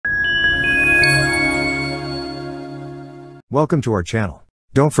Welcome to our channel.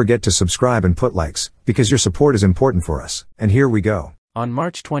 Don't forget to subscribe and put likes, because your support is important for us. And here we go. On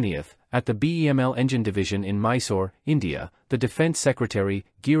March 20th, at the BEML Engine Division in Mysore, India, the Defence Secretary,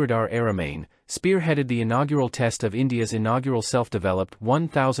 Giridhar Aramain, spearheaded the inaugural test of India's inaugural self-developed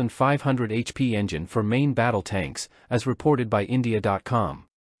 1,500 HP engine for main battle tanks, as reported by India.com.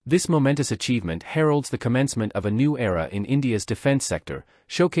 This momentous achievement heralds the commencement of a new era in India's defence sector,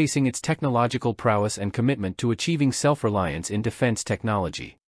 showcasing its technological prowess and commitment to achieving self-reliance in defence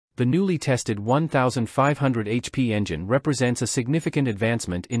technology. The newly tested 1,500 HP engine represents a significant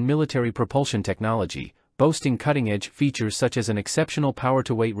advancement in military propulsion technology, boasting cutting-edge features such as an exceptional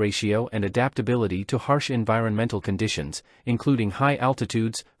power-to-weight ratio and adaptability to harsh environmental conditions, including high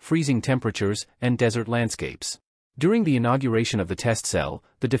altitudes, freezing temperatures, and desert landscapes. During the inauguration of the test cell,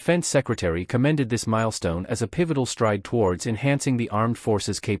 the Defense Secretary commended this milestone as a pivotal stride towards enhancing the armed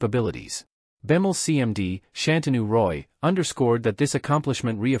forces' capabilities. BEML's CMD, Shantanu Roy, underscored that this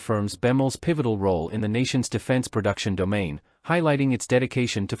accomplishment reaffirms BEML's pivotal role in the nation's defense production domain, highlighting its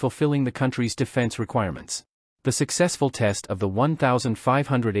dedication to fulfilling the country's defense requirements. The successful test of the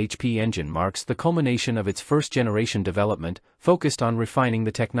 1,500 HP engine marks the culmination of its first-generation development, focused on refining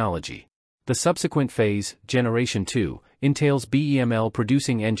the technology. The subsequent phase, Generation 2, entails BEML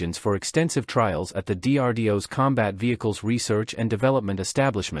producing engines for extensive trials at the DRDO's Combat Vehicles Research and Development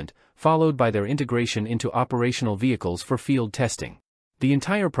Establishment, followed by their integration into operational vehicles for field testing. The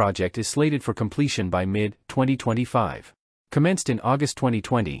entire project is slated for completion by mid-2025. Commenced in August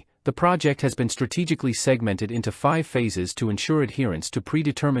 2020, the project has been strategically segmented into 5 phases to ensure adherence to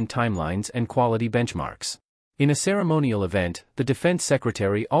predetermined timelines and quality benchmarks. In a ceremonial event, the Defense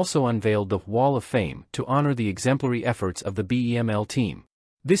Secretary also unveiled the Wall of Fame to honor the exemplary efforts of the BEML team.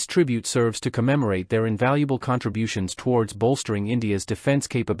 This tribute serves to commemorate their invaluable contributions towards bolstering India's defense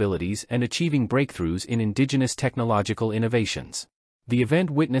capabilities and achieving breakthroughs in indigenous technological innovations. The event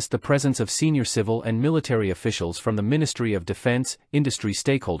witnessed the presence of senior civil and military officials from the Ministry of Defense, industry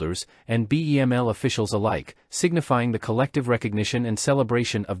stakeholders, and BEML officials alike, signifying the collective recognition and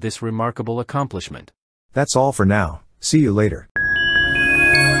celebration of this remarkable accomplishment. That's all for now. See you later.